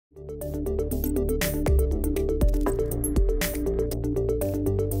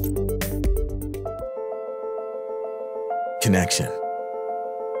Connection.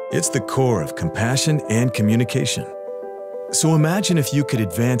 It's the core of compassion and communication. So imagine if you could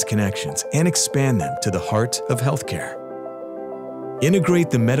advance connections and expand them to the heart of healthcare. Integrate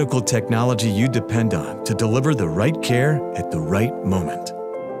the medical technology you depend on to deliver the right care at the right moment.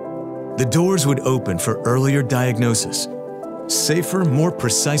 The doors would open for earlier diagnosis, safer, more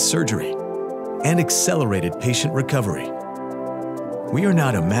precise surgery, and accelerated patient recovery. We are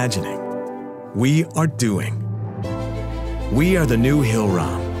not imagining, we are doing. We are the new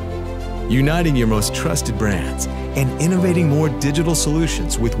Hillrom, uniting your most trusted brands and innovating more digital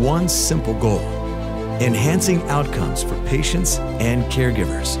solutions with one simple goal: enhancing outcomes for patients and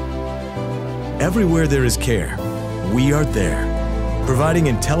caregivers. Everywhere there is care, we are there, providing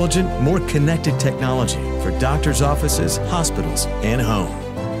intelligent, more connected technology for doctors' offices, hospitals, and home.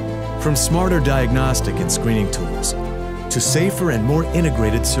 From smarter diagnostic and screening tools, to safer and more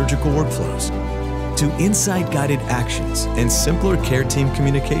integrated surgical workflows, to insight-guided actions and simpler care team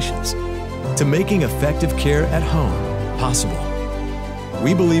communications, to making effective care at home possible.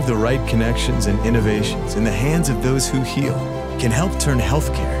 We believe the right connections and innovations in the hands of those who heal can help turn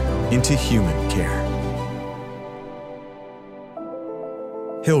healthcare into human care.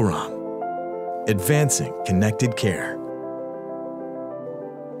 Hillrom, advancing connected care.